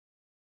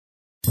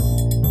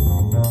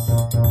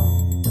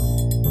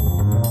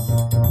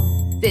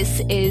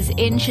This is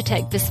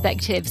InsurTech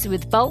Perspectives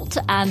with Bolt,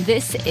 and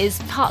this is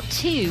part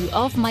 2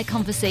 of my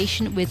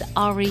conversation with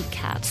Ari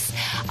Katz.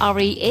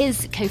 Ari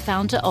is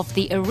co-founder of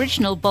the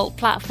original Bolt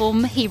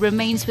platform. He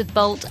remains with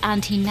Bolt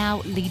and he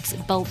now leads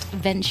Bolt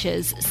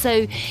Ventures.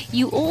 So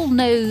you all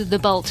know the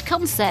Bolt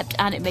concept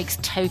and it makes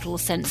total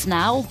sense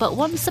now, but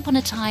once upon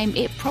a time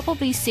it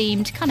probably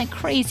seemed kind of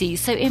crazy.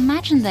 So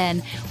imagine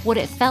then what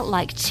it felt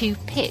like to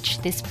pitch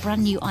this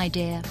brand new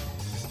idea.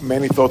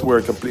 Many thought we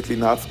were completely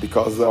nuts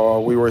because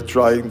we were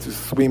trying to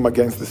swim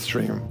against the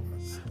stream.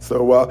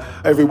 So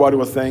everybody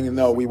was saying,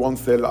 no, we won't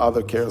sell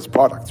other carriers'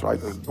 products, right?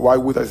 Why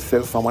would I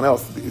sell someone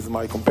else? This is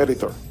my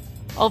competitor.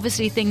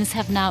 Obviously, things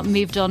have now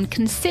moved on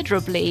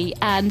considerably,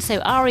 and so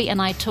Ari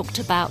and I talked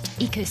about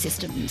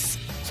ecosystems.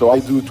 So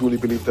I do truly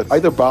believe that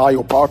either buy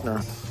or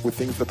partner with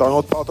things that are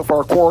not part of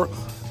our core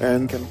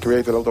and can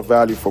create a lot of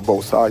value for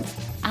both sides.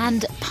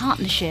 And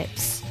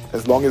partnerships.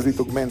 As long as it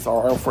augments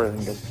our offering,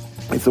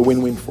 it's a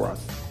win-win for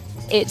us.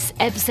 It's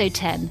episode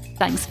 10.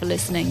 Thanks for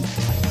listening.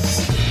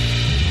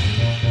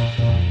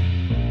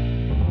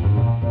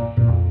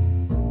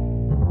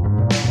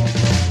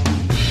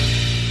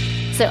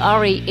 So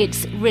Ari,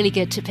 it's really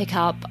good to pick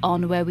up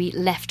on where we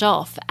left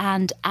off.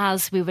 And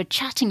as we were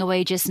chatting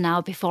away just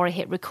now before I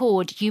hit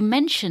record, you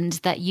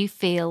mentioned that you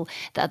feel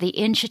that the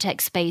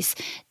InsurTech space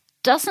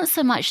doesn't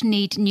so much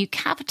need new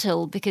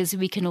capital, because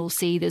we can all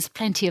see there's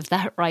plenty of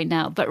that right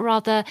now, but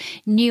rather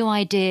new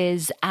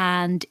ideas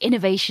and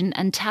innovation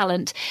and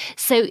talent.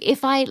 So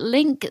if I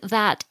link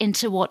that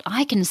into what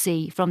I can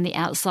see from the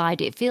outside,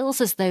 it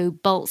feels as though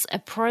Bolt's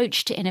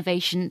approach to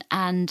innovation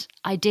and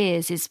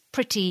ideas is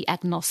pretty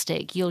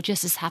agnostic. You'll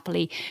just as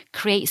happily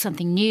create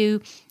something new,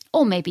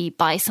 or maybe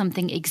buy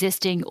something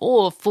existing,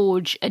 or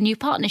forge a new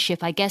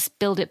partnership, I guess,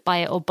 build it, buy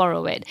it, or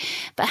borrow it.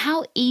 But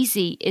how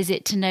easy is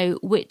it to know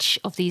which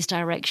of these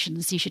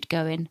directions you should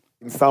go in?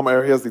 In some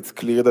areas, it's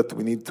clear that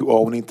we need to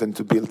own it and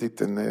to build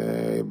it,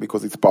 and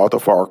because it's part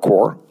of our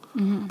core.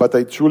 Mm-hmm. But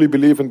I truly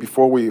believe, and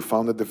before we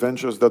founded the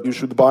ventures, that you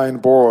should buy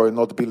and borrow and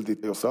not build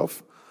it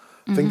yourself.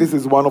 Mm-hmm. I think this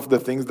is one of the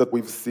things that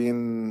we've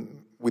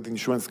seen with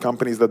insurance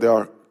companies, that there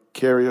are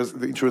carriers,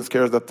 the insurance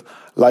carriers that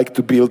like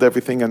to build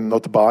everything and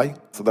not buy.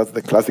 So that's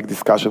the classic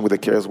discussion with the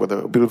carriers,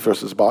 whether build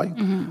versus buy.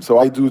 Mm-hmm. So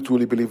I do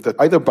truly believe that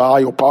either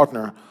buy or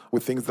partner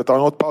with things that are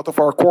not part of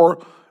our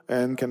core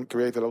and can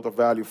create a lot of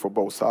value for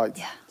both sides.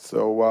 Yeah.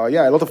 So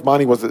a lot of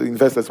money was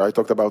invested, I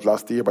talked about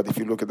last year, but if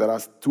you look at the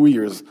last 2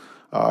 years,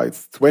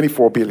 it's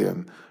 24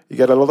 billion. You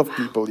get a lot of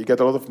people, you get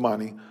a lot of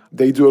money.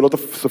 They do a lot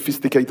of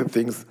sophisticated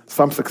things.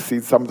 Some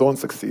succeed, some don't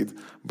succeed.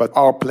 But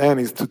our plan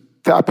is to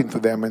tap into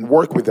them and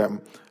work with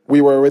them. We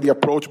were already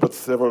approached by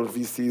several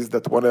VCs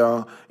that want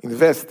to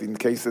invest in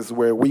cases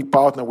where we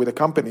partner with a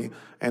company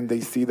and they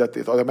see that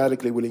it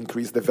automatically will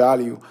increase the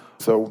value.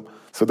 So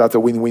that's a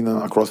win-win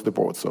across the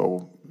board.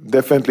 So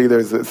definitely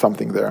there's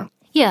something there.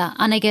 Yeah,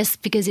 and I guess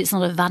because it's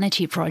not a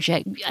vanity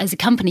project, as a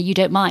company, you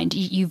don't mind.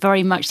 You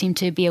very much seem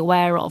to be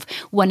aware of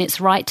when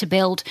it's right to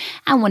build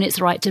and when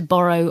it's right to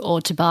borrow or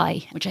to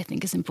buy, which I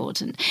think is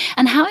important.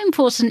 And how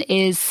important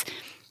is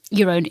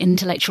your own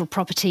intellectual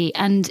property?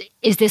 And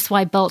is this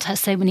why Bolt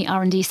has so many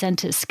R&D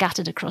centers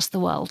scattered across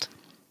the world?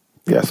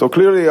 Yeah, so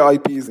clearly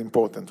IP is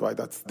important, right?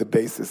 That's the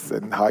basis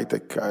in high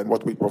tech and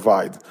what we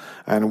provide.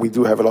 And we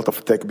do have a lot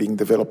of tech being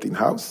developed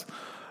in-house.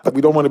 But we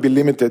don't want to be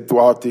limited to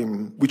our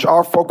team, which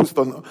are focused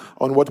on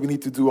what we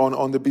need to do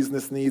on the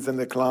business needs and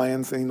the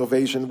clients and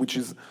innovation, which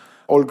is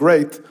all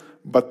great.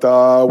 But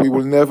we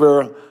will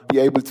never be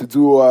able to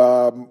do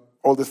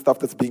all the stuff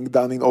that's being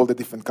done in all the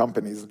different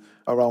companies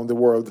around the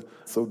world.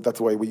 So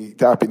that's why we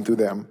tap into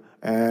them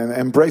and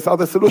embrace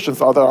other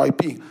solutions, other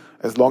IP,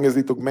 as long as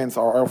it augments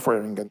our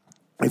offering. And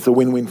it's a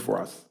win-win for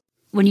us.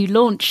 When you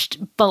launched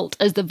Bolt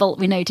as the Bolt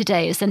we know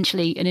today,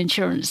 essentially an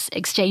insurance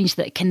exchange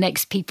that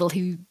connects people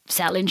who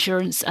sell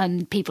insurance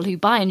and people who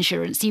buy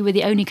insurance, you were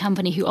the only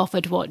company who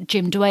offered what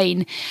Jim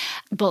Duane,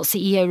 Bolt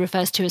CEO,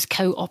 refers to as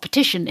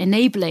co-opetition,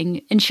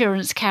 enabling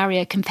insurance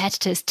carrier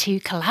competitors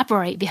to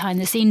collaborate behind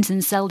the scenes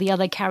and sell the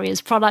other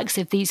carriers' products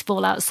if these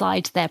fall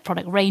outside their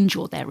product range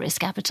or their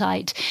risk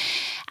appetite.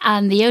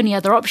 And the only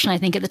other option, I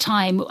think, at the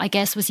time, I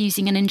guess, was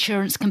using an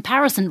insurance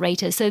comparison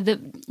rater. So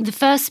the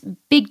first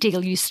big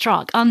deal you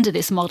struck under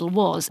this model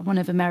was one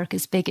of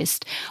America's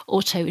biggest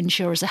auto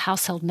insurers, a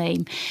household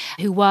name,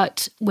 who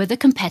worked with a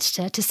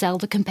competitor to sell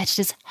the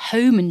competitor's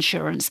home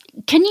insurance.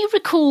 Can you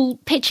recall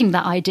pitching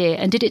that idea?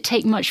 And did it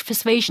take much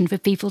persuasion for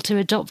people to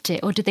adopt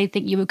it? Or did they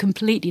think you were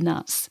completely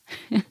nuts?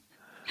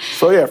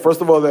 So first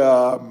of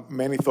all,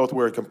 many thought we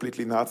were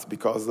completely nuts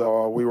because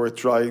we were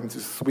trying to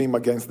swim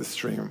against the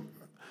stream.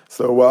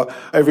 So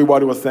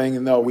everybody was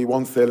saying, no, we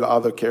won't sell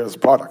other carriers'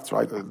 products,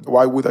 right?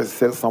 Why would I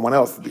sell someone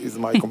else? This is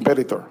my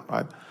competitor,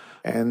 right?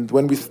 And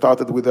when we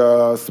started with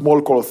a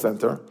small call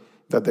center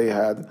that they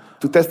had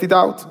to test it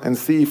out and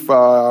see if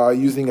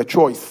using a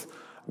choice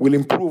will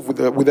improve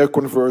with their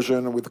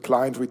conversion, with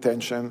client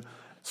retention.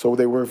 So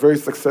they were very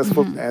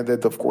successful,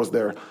 added, of course,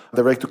 their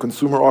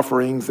direct-to-consumer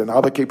offerings and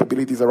other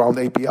capabilities around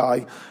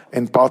API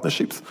and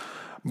partnerships.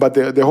 But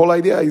the whole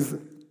idea is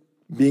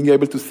being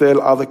able to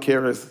sell other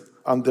carriers'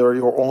 under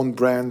your own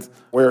brand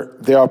where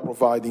they are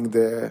providing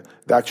the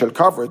actual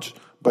coverage,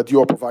 but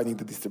you are providing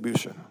the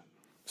distribution.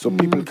 So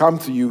people come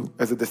to you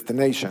as a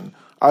destination.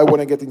 I want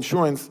to get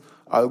insurance,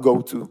 I'll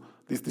go to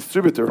this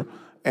distributor,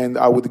 and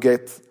I would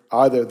get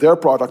either their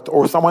product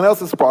or someone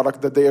else's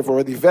product that they have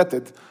already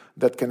vetted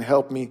that can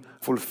help me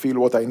fulfill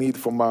what I need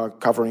from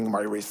covering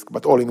my risk,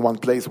 but all in one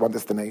place, one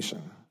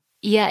destination.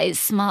 Yeah, it's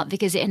smart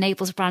because it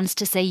enables brands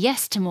to say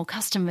yes to more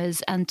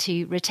customers and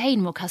to retain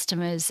more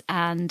customers.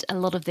 And a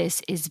lot of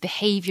this is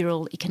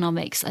behavioural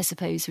economics, I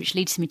suppose, which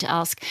leads me to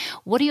ask,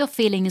 what are your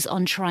feelings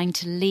on trying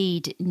to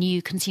lead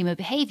new consumer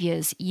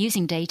behaviours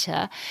using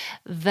data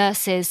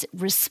versus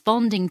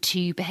responding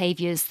to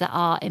behaviours that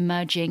are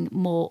emerging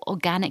more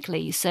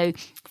organically? So,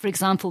 for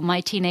example,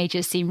 my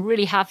teenagers seem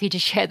really happy to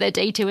share their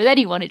data with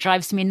anyone. It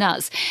drives me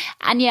nuts.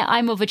 And yet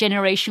I'm of a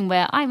generation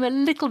where I'm a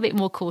little bit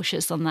more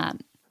cautious on that.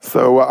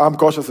 So I'm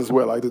cautious as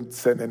well. I don't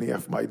send any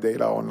of my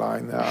data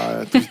online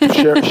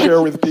to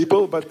share with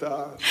people, but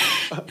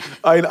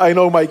I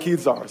know my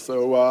kids are.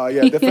 So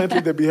definitely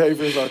the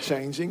behaviors are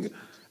changing.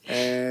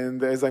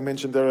 And as I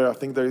mentioned earlier, I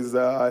think there is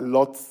a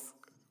lot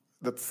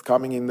that's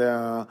coming in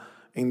the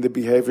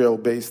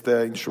behavioral-based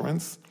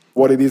insurance.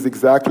 What it is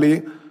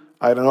exactly,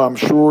 I don't know. I'm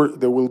sure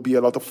there will be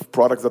a lot of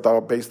products that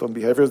are based on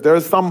behaviors. There are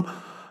some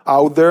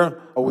out there,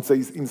 I would say,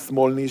 in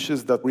small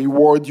niches that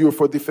reward you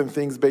for different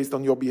things based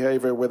on your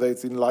behavior, whether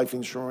it's in life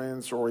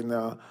insurance or in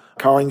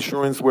car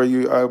insurance, where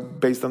you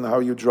based on how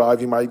you drive,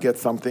 you might get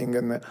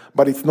something.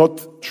 But it's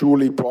not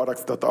truly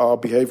products that are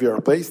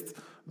behavior-based.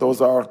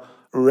 Those are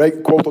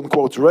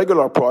quote-unquote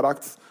regular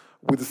products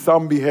with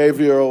some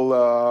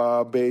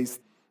behavioral-based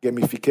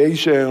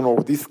gamification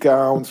or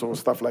discounts or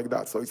stuff like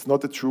that. So it's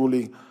not a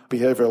truly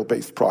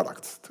behavioral-based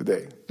product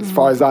today, as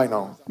far as I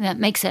know. That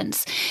makes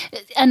sense.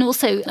 And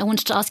also, I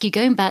wanted to ask you,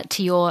 going back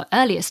to your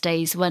earliest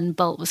days when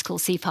Bolt was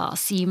called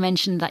CPAS, you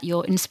mentioned that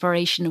your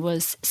inspiration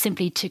was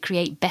simply to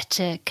create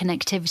better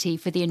connectivity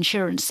for the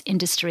insurance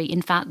industry.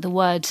 In fact, the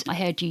word I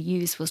heard you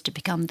use was to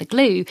become the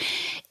glue.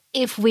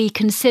 If we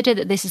consider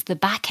that this is the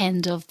back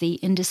end of the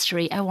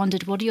industry, I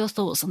wondered, what are your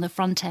thoughts on the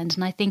front end?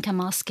 And I think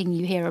I'm asking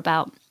you here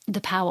about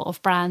the power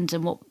of brand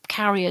and what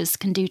carriers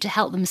can do to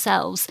help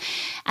themselves,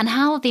 and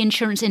how the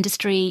insurance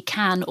industry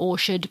can or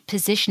should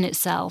position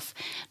itself,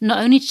 not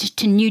only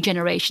to new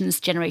generations,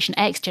 Generation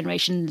X,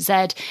 Generation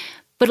Z,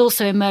 but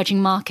also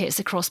emerging markets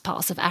across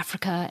parts of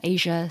Africa,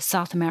 Asia,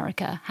 South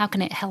America. How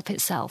can it help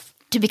itself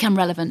to become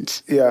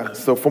relevant? Yeah,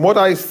 so from what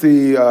I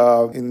see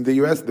in the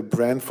US, the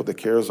brand for the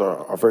carriers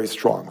are very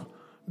strong.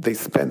 They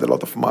spend a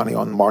lot of money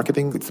on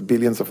marketing. It's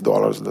billions of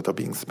dollars that are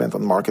being spent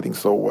on marketing.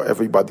 So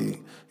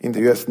everybody in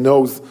the US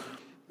knows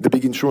the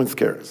big insurance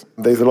carriers.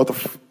 There's a lot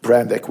of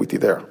brand equity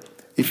there.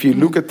 If you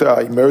look at the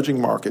emerging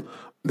market,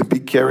 the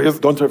big carriers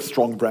don't have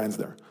strong brands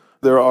there.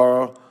 There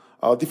are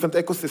different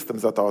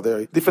ecosystems that are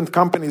there, different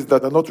companies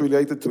that are not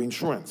related to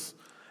insurance.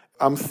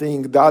 I'm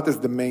seeing that as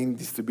the main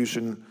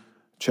distribution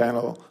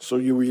channel. So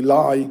you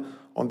rely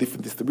on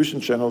different distribution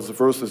channels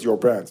versus your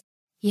brands.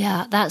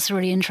 Yeah, that's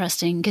really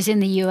interesting because in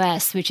the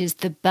US, which is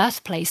the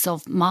birthplace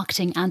of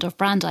marketing and of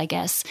brand, I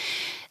guess,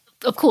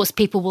 of course,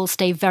 people will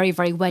stay very,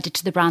 very wedded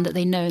to the brand that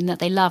they know and that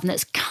they love. And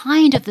that's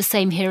kind of the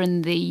same here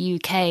in the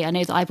UK. I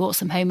know that I bought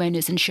some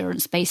homeowners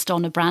insurance based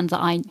on a brand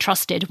that I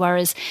trusted,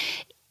 whereas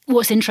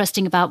what's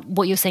interesting about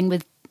what you're saying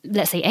with,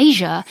 let's say,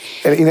 Asia.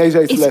 And in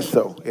Asia, it's less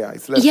so. Yeah,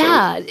 it's less so.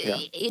 Yeah,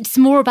 it's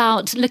more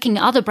about looking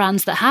at other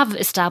brands that have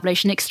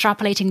established and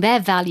extrapolating their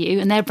value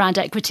and their brand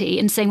equity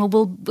and saying, well,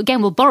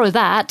 we'll borrow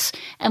that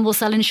and we'll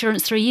sell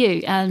insurance through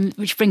you,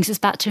 which brings us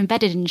back to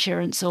embedded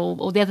insurance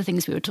or the other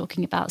things we were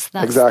talking about. So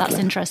that's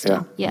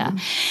interesting. Yeah.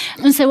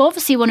 Mm-hmm. And so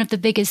obviously one of the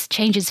biggest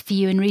changes for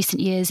you in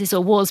recent years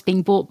was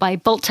being bought by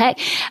Bolttech,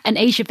 an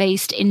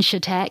Asia-based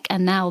insurtech,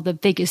 and now the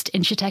biggest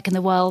insurtech in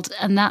the world.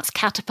 And that's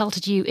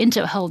catapulted you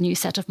into a whole new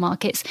set of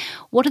markets.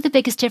 What are the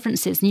biggest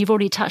differences? And you've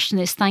already touched on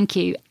this, thank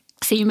you.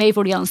 So you may have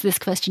already answered this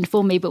question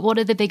for me, but what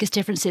are the biggest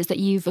differences that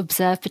you've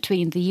observed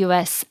between the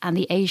US and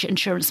the Asia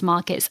insurance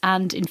markets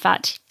and, in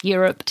fact,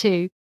 Europe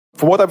too?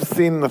 From what I've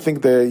seen, I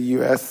think the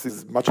US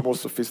is much more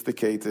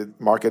sophisticated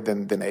market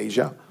than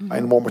Asia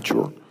and more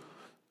mature.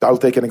 I'll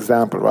take an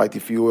example, right?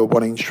 If you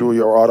want to insure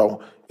your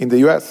auto in the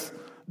US,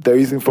 there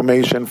is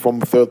information from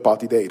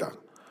third-party data.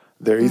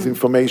 There is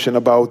information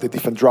about the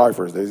different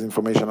drivers. There is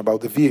information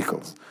about the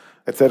vehicles,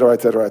 et cetera,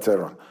 et cetera, et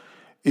cetera.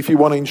 If you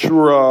want to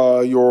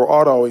insure your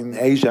auto in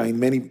Asia, in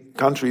many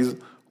countries,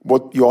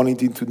 what you only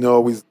need to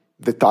know is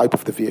the type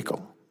of the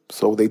vehicle,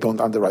 so they don't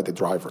underwrite the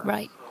driver.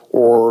 Right.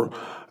 Or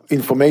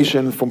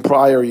information from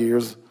prior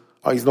years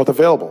is not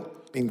available.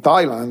 In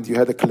Thailand, you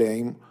had a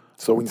claim,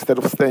 so instead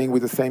of staying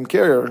with the same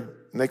carrier,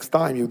 next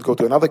time you'd go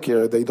to another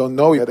carrier, they don't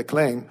know you had a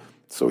claim,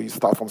 so you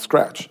start from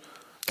scratch.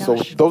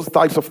 Gosh. So those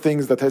types of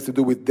things that has to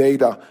do with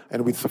data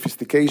and with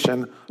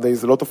sophistication,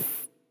 there's a lot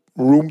of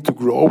room to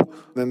grow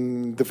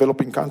in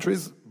developing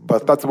countries,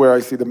 but that's where I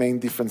see the main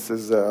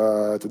differences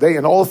today,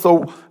 and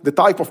also the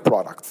type of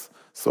products.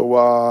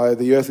 So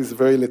the US is a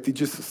very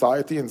litigious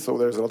society, and so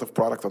there's a lot of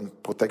product on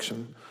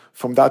protection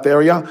from that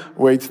area,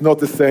 where it's not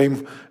the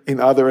same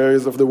in other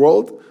areas of the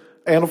world.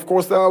 And of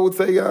course, I would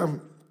say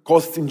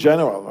costs in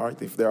general,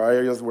 right? If there are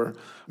areas where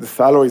the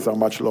salaries are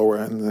much lower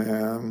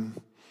and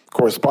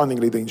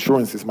correspondingly the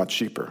insurance is much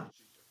cheaper.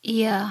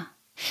 Yeah.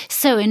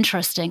 So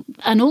interesting.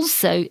 And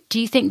also, do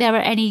you think there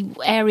are any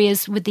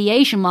areas with the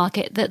Asian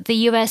market that the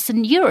US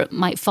and Europe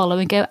might follow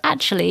and go,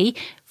 actually,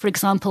 for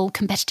example,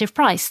 competitive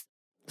price?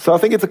 So I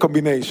think it's a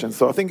combination.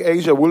 So I think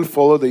Asia will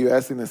follow the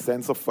US in a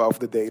sense of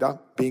the data.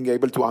 Being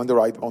able to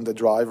underwrite on the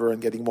driver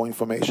and getting more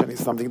information is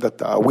something that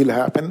will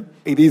happen.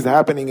 It is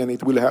happening and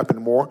it will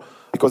happen more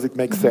because it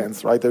makes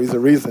sense, right? There is a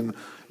reason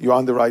you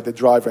underwrite the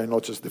driver and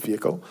not just the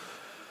vehicle.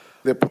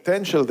 The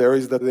potential there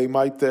is that they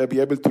might be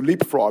able to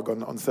leapfrog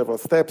on several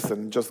steps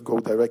and just go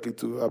directly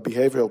to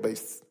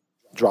behavioral-based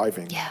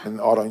driving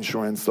and auto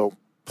insurance. So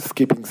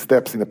skipping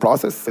steps in the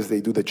process as they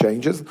do the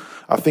changes.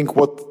 I think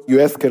what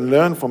US can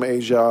learn from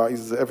Asia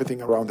is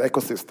everything around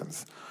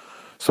ecosystems.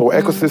 So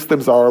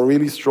ecosystems are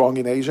really strong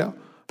in Asia.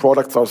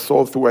 Products are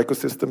sold through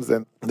ecosystems,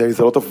 and there is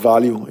a lot of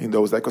value in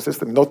those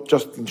ecosystems, not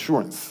just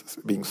insurance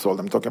being sold.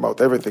 I'm talking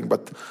about everything,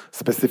 but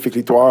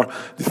specifically to our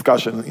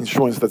discussion,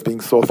 insurance that's being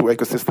sold through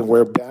ecosystem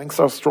where banks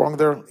are strong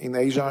there in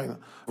Asia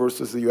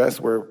versus the US,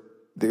 where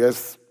the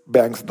US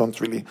banks don't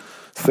really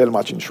sell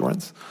much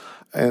insurance.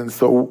 And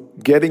so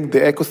getting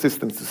the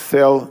ecosystem to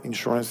sell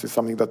insurance is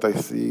something that I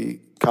see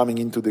coming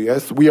into the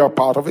US. We are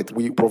part of it.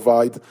 We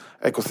provide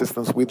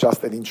ecosystems with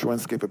just an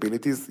insurance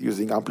capabilities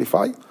using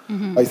Amplify.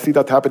 I see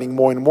that happening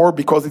more and more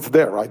because it's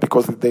there, right?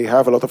 Because they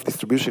have a lot of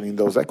distribution in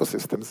those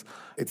ecosystems.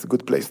 It's a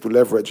good place to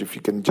leverage if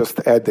you can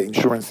just add the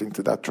insurance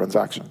into that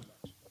transaction.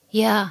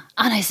 Yeah,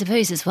 and I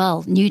suppose as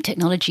well, new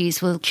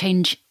technologies will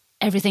change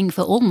everything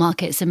for all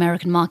markets,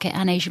 American market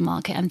and Asian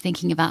market. I'm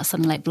thinking about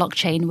something like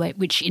blockchain,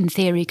 which in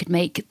theory could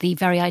make the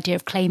very idea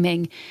of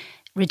claiming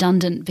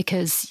redundant,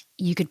 because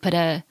you could put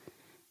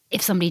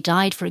if somebody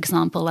died, for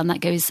example, and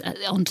that goes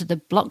onto the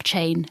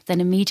blockchain,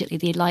 then immediately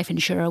the life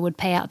insurer would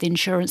pay out the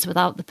insurance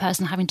without the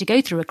person having to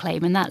go through a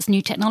claim. And that's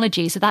new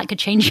technology. So that could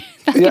change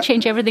could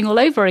change everything all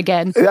over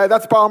again. Yeah,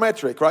 that's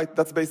parametric, right?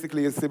 That's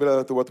basically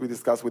similar to what we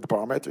discussed with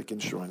parametric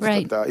insurance.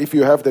 Right. That, if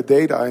you have the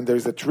data and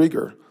there's a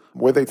trigger,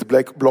 whether it's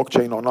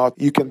blockchain or not,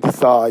 you can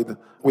decide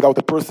without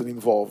the person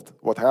involved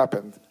what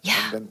happened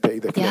and then pay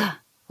the claim. Yeah,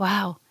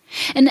 wow.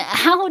 And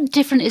how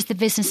different is the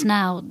business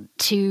now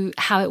to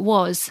how it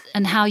was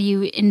and how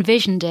you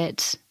envisioned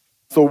it?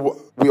 So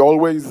we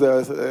always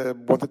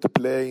wanted to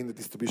play in the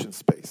distribution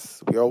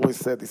space. We always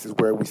said this is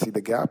where we see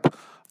the gap.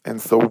 And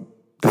so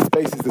the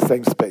space is the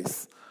same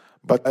space.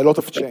 But a lot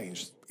of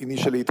change.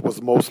 Initially, it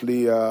was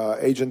mostly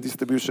agent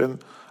distribution.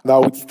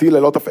 Now it's still a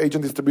lot of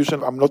agent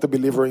distribution. I'm not a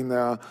believer in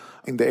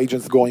the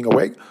agents going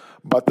away.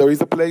 But there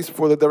is a place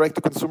for the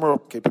direct-to-consumer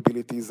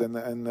capabilities and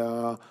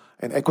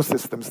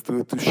ecosystems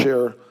to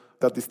share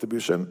that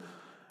distribution.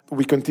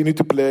 We continue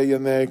to play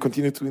and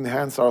continue to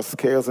enhance our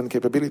scales and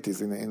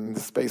capabilities in the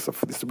space of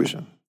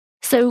distribution.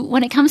 So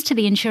when it comes to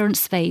the insurance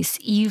space,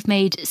 you've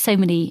made so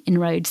many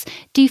inroads.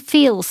 Do you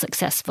feel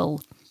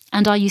successful?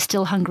 And are you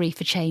still hungry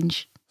for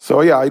change?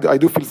 So yeah, I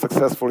do feel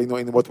successful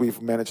in what we've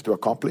managed to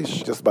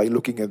accomplish just by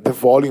looking at the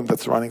volume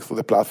that's running through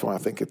the platform. I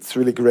think it's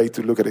really great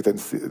to look at it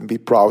and be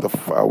proud of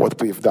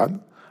what we've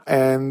done.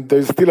 And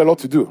there's still a lot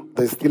to do.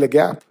 There's still a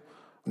gap.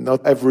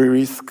 Not every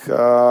risk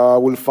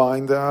will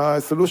find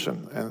a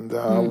solution.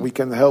 And we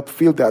can help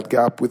fill that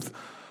gap with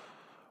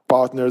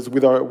partners,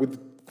 with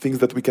things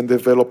that we can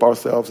develop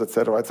ourselves, et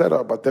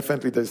cetera, but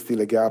definitely there's still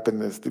a gap and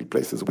there's still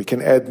places we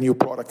can add new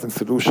products and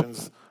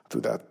solutions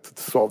to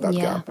solve that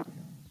gap.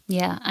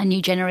 Yeah, and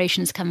new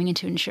generations coming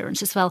into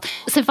insurance as well.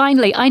 So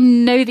finally, I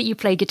know that you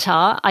play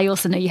guitar. I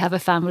also know you have a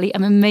family.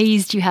 I'm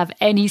amazed you have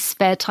any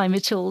spare time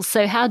at all.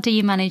 So how do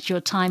you manage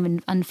your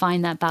time and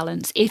find that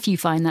balance, if you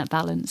find that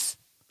balance?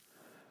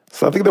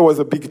 So I think there was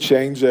a big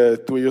change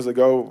 2 years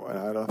ago, and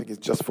I don't think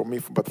it's just for me,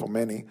 but for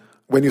many.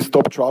 When you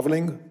stop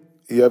traveling,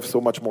 you have so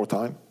much more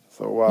time.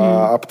 So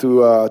up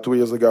to 2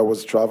 years ago, I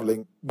was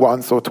traveling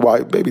once or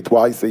twice, maybe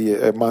twice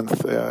a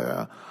month,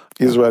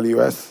 Israel,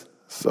 US.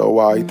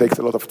 So it takes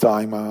a lot of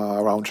time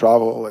around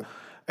travel.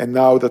 And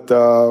now that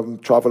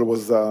travel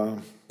was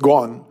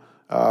gone,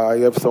 I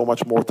have so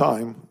much more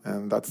time.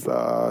 And that's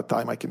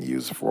time I can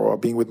use for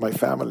being with my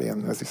family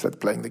and, as you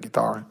said, playing the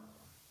guitar.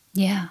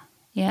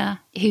 Yeah.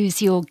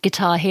 Who's your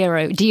guitar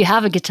hero? Do you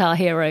have a guitar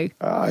hero?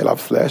 I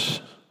love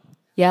Slash.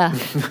 Yeah.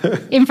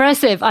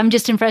 Impressive. I'm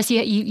just impressed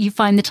you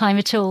find the time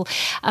at all.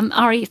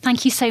 Ari,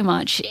 thank you so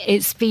much.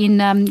 It's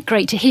been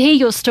great to hear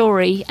your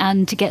story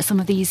and to get some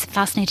of these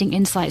fascinating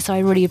insights. So I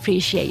really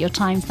appreciate your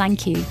time.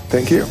 Thank you.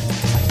 Thank you.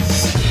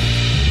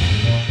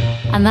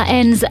 And that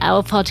ends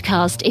our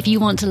podcast. If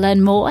you want to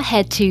learn more,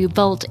 head to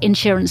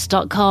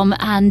boltinsurance.com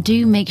and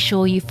do make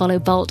sure you follow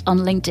Bolt on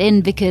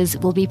LinkedIn, because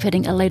we'll be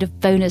putting a load of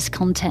bonus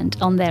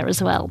content on there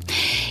as well.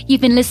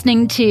 You've been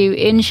listening to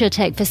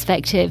InsurTech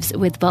Perspectives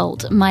with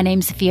Bolt. My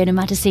name's Fiona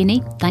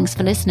Mattasini. Thanks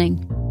for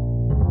listening.